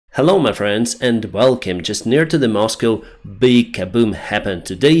Hello my friends and welcome. Just near to the Moscow, big kaboom happened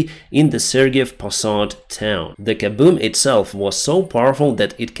today in the Sergeyev Posad town. The kaboom itself was so powerful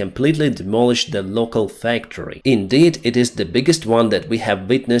that it completely demolished the local factory. Indeed, it is the biggest one that we have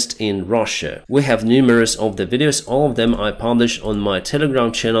witnessed in Russia. We have numerous of the videos, all of them I published on my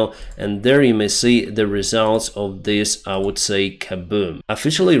Telegram channel, and there you may see the results of this, I would say, kaboom.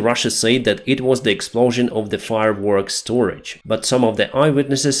 Officially, Russia said that it was the explosion of the fireworks storage, but some of the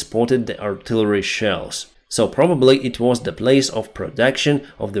eyewitnesses spotted the artillery shells. So probably it was the place of production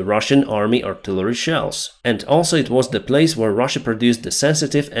of the Russian army artillery shells. And also it was the place where Russia produced the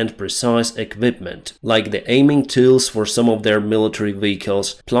sensitive and precise equipment, like the aiming tools for some of their military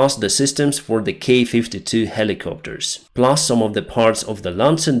vehicles, plus the systems for the K-52 helicopters. Plus some of the parts of the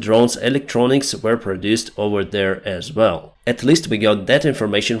Lancet drones electronics were produced over there as well. At least we got that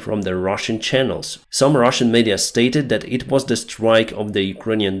information from the Russian channels. Some Russian media stated that it was the strike of the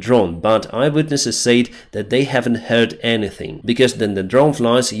Ukrainian drone, but eyewitnesses said that they haven't heard anything, because when the drone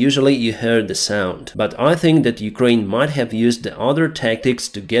flies, usually you hear the sound. But I think that Ukraine might have used the other tactics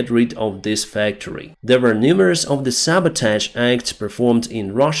to get rid of this factory. There were numerous of the sabotage acts performed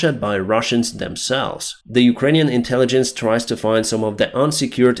in Russia by Russians themselves. The Ukrainian intelligence tries to find some of the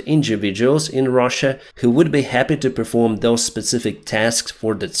unsecured individuals in Russia who would be happy to perform those specific tasks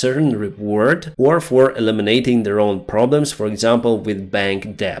for the certain reward or for eliminating their own problems, for example with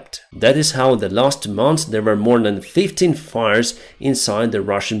bank debt. That is how the last months there were more than 15 fires inside the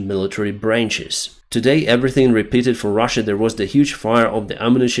Russian military branches. Today, everything repeated for Russia. There was the huge fire of the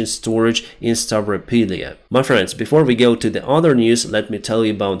ammunition storage in Stavropolia. My friends, before we go to the other news, let me tell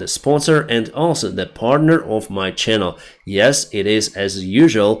you about the sponsor and also the partner of my channel. Yes, it is as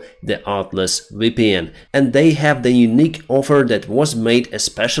usual the Atlas VPN, and they have the unique offer that was made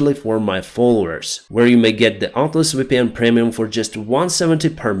especially for my followers, where you may get the Atlas VPN Premium for just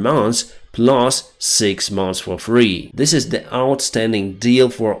 $170 per month plus 6 months for free. This is the outstanding deal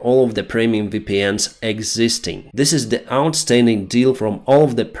for all of the premium VPNs existing. This is the outstanding deal from all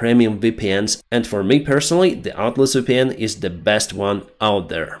of the premium VPNs, and for me personally, the Atlas VPN is the best one out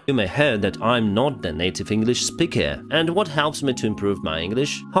there. You may hear that I'm not the native English speaker, and what helps me to improve my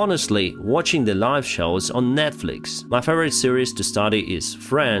English? Honestly, watching the live shows on Netflix. My favorite series to study is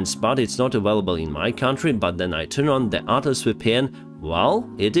Friends, but it's not available in my country, but then I turn on the Atlas VPN. Well,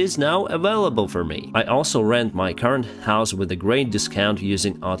 it is now available for me. I also rent my current house with a great discount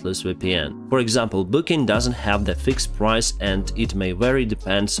using Atlas VPN. For example, Booking doesn't have the fixed price and it may vary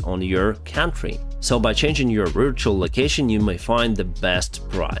depends on your country. So by changing your virtual location, you may find the best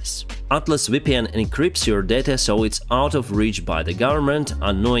price. Atlas VPN encrypts your data so it's out of reach by the government,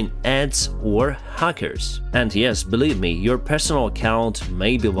 annoying ads or hackers. And yes, believe me, your personal account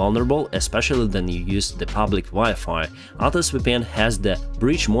may be vulnerable, especially when you use the public Wi-Fi. Atlas VPN has the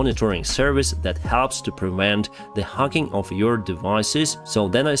breach monitoring service that helps to prevent the hacking of your devices, so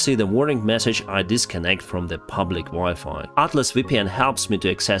then I see the warning message, I disconnect from the public Wi-Fi. Atlas VPN helps me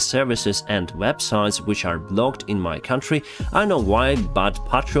to access services and websites which are blocked in my country. I know why, but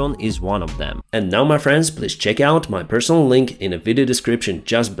Patreon is one of them. And now my friends, please check out my personal link in the video description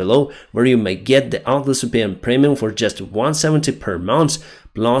just below, where you may get the Atlas VPN Premium for just $170 per month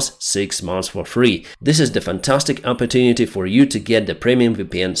plus 6 months for free. This is the fantastic opportunity for you to get the premium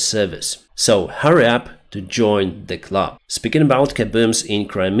VPN service. So hurry up to join the club. Speaking about kabooms in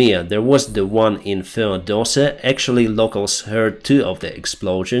Crimea, there was the one in Feodosia. Actually, locals heard 2 of the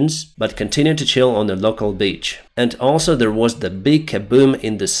explosions, but continued to chill on the local beach. And also there was the big kaboom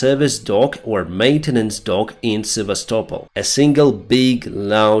in the service dock or maintenance dock in Sevastopol. A single big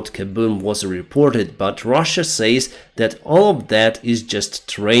loud kaboom was reported, but Russia says that all of that is just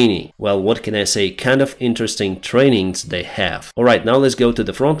training. Well, what can I say, kind of interesting trainings they have. Alright, now let's go to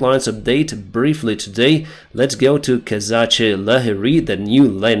the front lines update briefly today. Let's go to Kazachi Lahiri, the new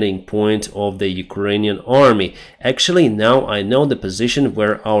landing point of the Ukrainian army. Actually, now I know the position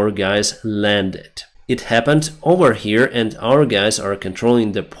where our guys landed. It happened over here and our guys are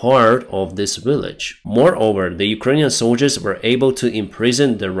controlling the part of this village. Moreover, the Ukrainian soldiers were able to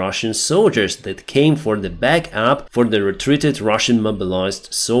imprison the Russian soldiers that came for the backup for the retreated Russian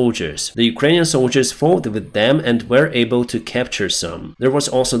mobilized soldiers. The Ukrainian soldiers fought with them and were able to capture some. There was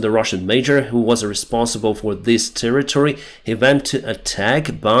also the Russian major who was responsible for this territory. He went to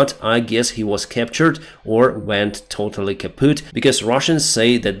attack, but I guess he was captured or went totally kaput, because Russians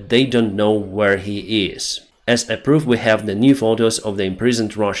say that they don't know where he is. As a proof, we have the new photos of the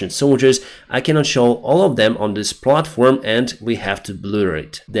imprisoned Russian soldiers. I cannot show all of them on this platform and we have to blur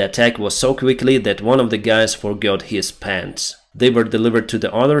it. The attack was so quickly that one of the guys forgot his pants. They were delivered to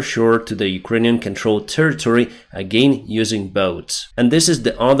the other shore, to the Ukrainian-controlled territory, again using boats. And this is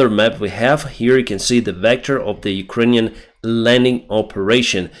the other map we have. Here you can see the vector of the Ukrainian landing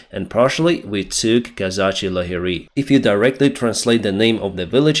operation, and partially we took Kazachie Lahiri. If you directly translate the name of the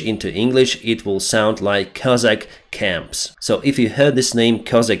village into English, it will sound like Cossack camps. So if you heard this name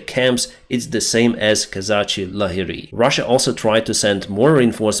Cossack camps, it's the same as Kazachie Lahiri. Russia also tried to send more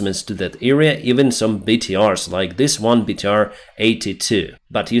reinforcements to that area, even some BTRs like this one, BTR 82.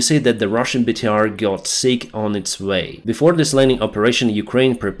 But you see that the Russian BTR got sick on its way. Before this landing operation,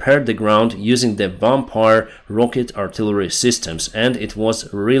 Ukraine prepared the ground using the Vampire rocket artillery systems, and it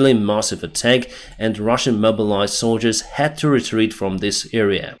was really massive attack, and Russian mobilized soldiers had to retreat from this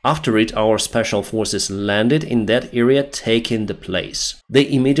area. After it, our special forces landed in that area, taking the place. They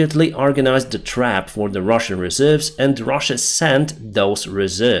immediately organized the trap for the Russian reserves, and Russia sent those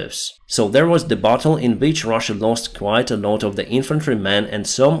reserves. So there was the battle in which Russia lost quite a lot of the infantrymen, and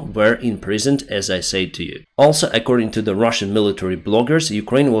some were imprisoned, as I said to you. Also, according to the Russian military bloggers,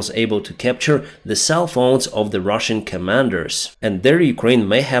 Ukraine was able to capture the cell phones of the Russian commanders, and there Ukraine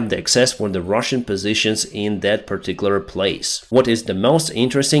may have the access for the Russian positions in that particular place. What is the most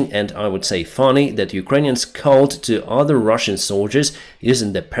interesting, and I would say funny, that Ukrainians called to other Russian soldiers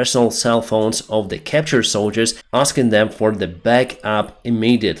using the personal cell phones of the captured soldiers, asking them for the backup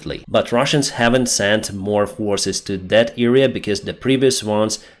immediately. But Russians haven't sent more forces to that area because the previous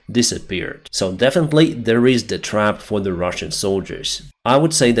ones disappeared. So definitely there is the trap for the Russian soldiers. I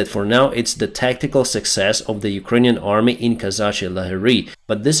would say that for now it's the tactical success of the Ukrainian army in Kazachie Lahiri,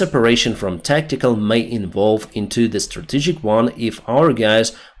 but this operation from tactical may evolve into the strategic one if our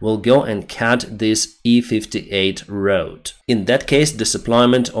guys will go and cut this E58 road. In that case, the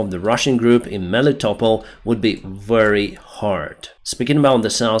supplement of the Russian group in Melitopol would be very hard. Speaking about the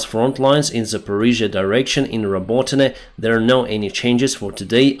south front lines in Zaporizhia direction in Robotyne, there are no any changes for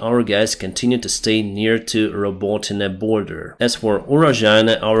today. Our guys continue to stay near to Robotyne border. As for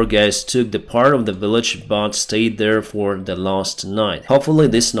Urozhaine, our guys took the part of the village but stayed there for the last night. Hopefully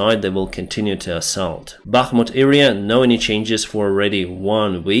this night they will continue to assault. Bakhmut area, no any changes for already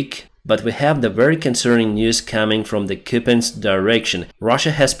 1 week. But we have the very concerning news coming from the Kupiansk direction.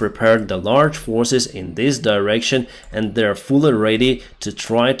 Russia has prepared the large forces in this direction, and they are fully ready to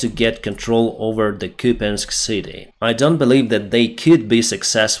try to get control over the Kupiansk city. I don't believe that they could be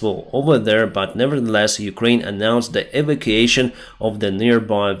successful over there, but nevertheless Ukraine announced the evacuation of the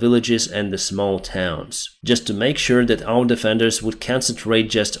nearby villages and the small towns, just to make sure that our defenders would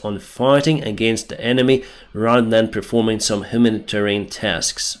concentrate just on fighting against the enemy rather than performing some humanitarian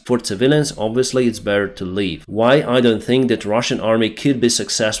tasks. For civilians, obviously it's better to leave. Why I don't think that Russian army could be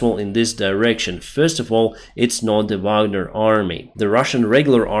successful in this direction? First of all, it's not the Wagner army. The Russian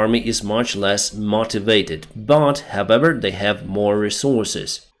regular army is much less motivated, but however they have more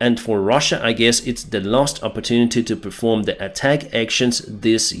resources. And for Russia, I guess it's the last opportunity to perform the attack actions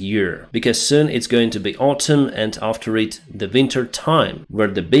this year, because soon it's going to be autumn and after it the winter time, where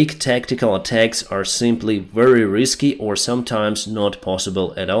the big tactical attacks are simply very risky or sometimes not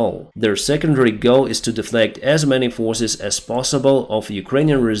possible at all. Their secondary goal is to deflect as many forces as possible of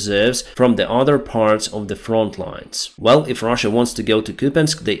Ukrainian reserves from the other parts of the front lines. Well, if Russia wants to go to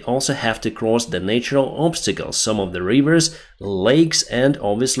Kupiansk, they also have to cross the natural obstacles, some of the rivers, lakes, and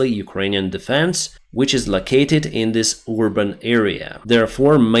obviously Ukrainian defense, which is located in this urban area. There are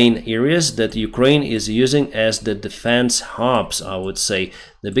 4 main areas that Ukraine is using as the defense hubs, I would say.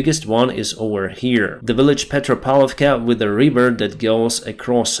 The biggest one is over here, the village Petropavlovka with a river that goes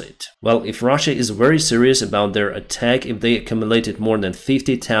across it. Well, if Russia is very serious about their attack, if they accumulated more than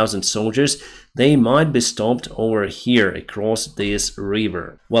 50,000 soldiers, they might be stopped over here across this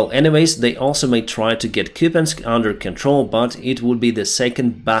river. Well, anyways, they also may try to get Kupiansk under control, but it would be the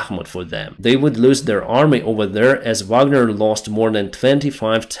second Bakhmut for them. They would lose their army over there, as Wagner lost more than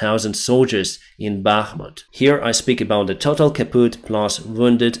 25,000 soldiers in Bakhmut. Here I speak about the total kaput plus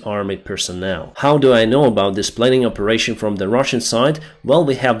wounded army personnel. How do I know about this planning operation from the Russian side? Well,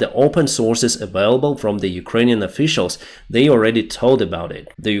 we have the open sources available from the Ukrainian officials. They already told about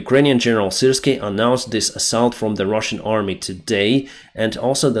it. The Ukrainian General Syrskyi announced this assault from the Russian army today, and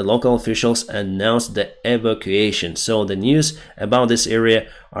also the local officials announced the evacuation. So the news about this area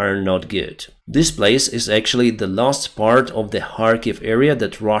are not good. This place is actually the last part of the Kharkiv area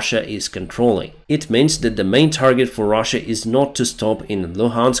that Russia is controlling. It means that the main target for Russia is not to stop in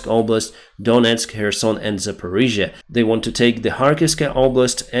Luhansk Oblast, Donetsk, Kherson and Zaporizhia. They want to take the Kharkivska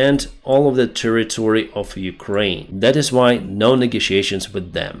Oblast and all of the territory of Ukraine. That is why no negotiations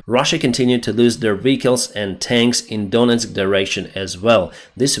with them. Russia continued to lose their vehicles and tanks in Donetsk direction as well.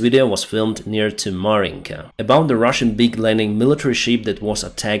 This video was filmed near to Marinka. About the Russian big landing military ship that was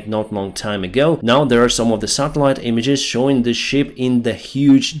attacked not long time ago, now there are some of the satellite images showing the ship in the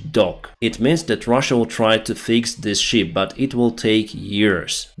huge dock. It means that Russia will try to fix this ship, but it will take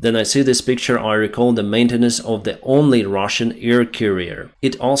years. Then I see this picture, I recall the maintenance of the only Russian air carrier.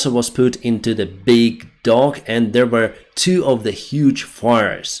 It also was put into the big dock and there were two of the huge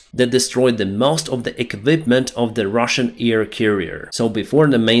fires that destroyed the most of the equipment of the Russian air carrier. So before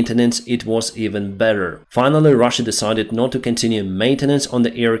the maintenance it was even better. Finally, Russia decided not to continue maintenance on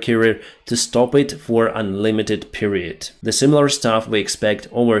the air carrier, to stop it for unlimited period. The similar stuff we expect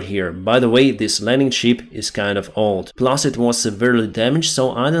over here. By the way, this landing ship is kind of old. Plus it was severely damaged,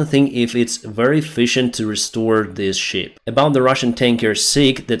 so I don't think if it's very efficient to restore this ship. About the Russian tanker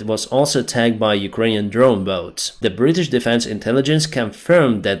Sig that was also attacked by Ukrainian drone boats. The British Defense Intelligence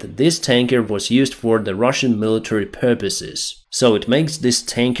confirmed that this tanker was used for the Russian military purposes. So it makes this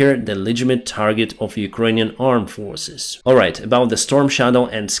tanker the legitimate target of Ukrainian armed forces. Alright, about the Storm Shadow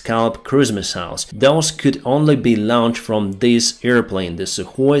and Scalp cruise missiles. Those could only be launched from this airplane, the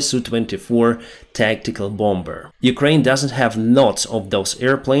Sukhoi Su-24 tactical bomber. Ukraine doesn't have lots of those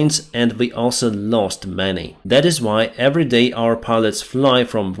airplanes and we also lost many. That is why every day our pilots fly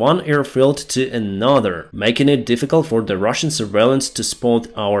from one airfield to another, making it difficult for the Russian surveillance to spot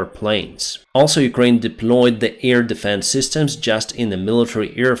our planes. Also, Ukraine deployed the air defense systems just in the military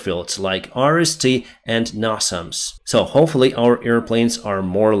airfields like RST and NASAMS. So hopefully our airplanes are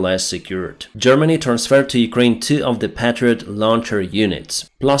more or less secured. Germany transferred to Ukraine 2 of the Patriot launcher units,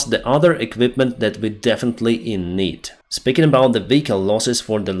 plus the other equipment that we definitely in need. Speaking about the vehicle losses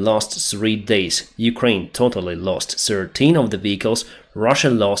for the last 3 days, Ukraine totally lost 13 of the vehicles, Russia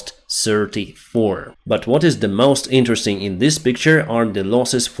lost 34. But what is the most interesting in this picture are the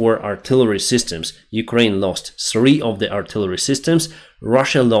losses for artillery systems. Ukraine lost 3 of the artillery systems,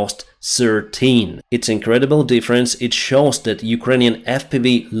 Russia lost 13. It's incredible difference. It shows that Ukrainian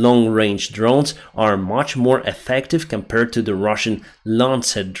FPV long-range drones are much more effective compared to the Russian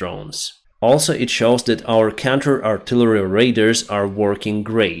Lancet drones. Also, it shows that our counter-artillery radars are working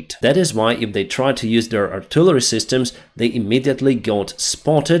great. That is why if they try to use their artillery systems, they immediately got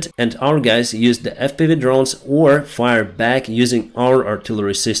spotted and our guys used the FPV drones or fire back using our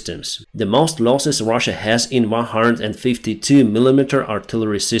artillery systems. The most losses Russia has in 152mm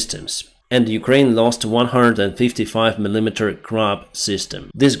artillery systems. And Ukraine lost 155mm Krab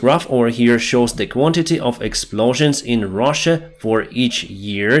system. This graph over here shows the quantity of explosions in Russia for each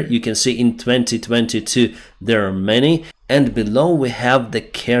year. You can see in 2022 there are many, and below we have the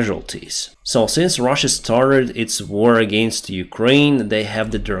casualties. So since Russia started its war against Ukraine, they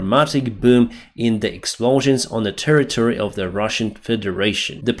have the dramatic boom in the explosions on the territory of the Russian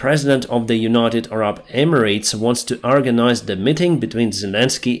Federation. The president of the United Arab Emirates wants to organize the meeting between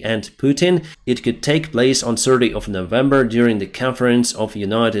Zelensky and Putin. It could take place on 30th of November during the Conference of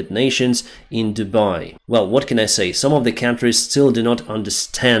United Nations in Dubai. Well, what can I say? Some of the countries still do not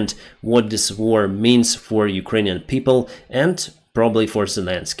understand what this war means for Ukrainian people and probably for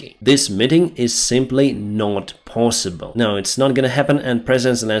Zelensky. This meeting is simply not possible. No, it's not gonna happen, and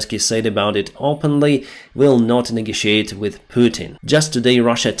President Zelensky said about it openly, will not negotiate with Putin. Just today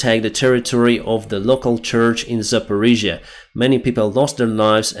Russia attacked the territory of the local church in Zaporizhia. Many people lost their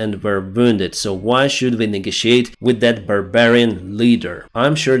lives and were wounded, so why should we negotiate with that barbarian leader?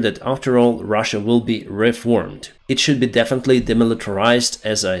 I'm sure that after all Russia will be reformed. It should be definitely demilitarized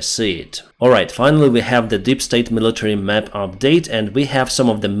as I see it. Alright, finally we have the deep state military map update and we have some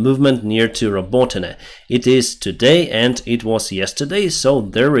of the movement near to Robotyne. It is today and it was yesterday, so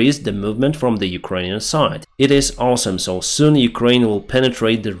there is the movement from the Ukrainian side. It is awesome, so soon Ukraine will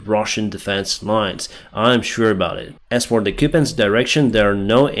penetrate the Russian defense lines. I'm sure about it. As for the Kupiansk direction, there are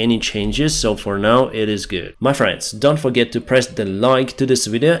no any changes, so for now it is good. My friends, don't forget to press the like to this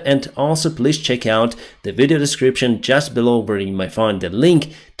video and also please check out the video description just below where you might find the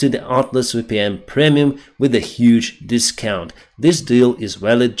link to the Atlas VPN Premium with a huge discount. This deal is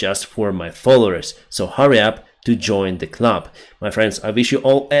valid just for my followers, so hurry up to join the club. My friends, I wish you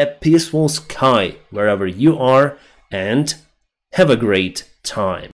all a peaceful sky wherever you are and have a great time.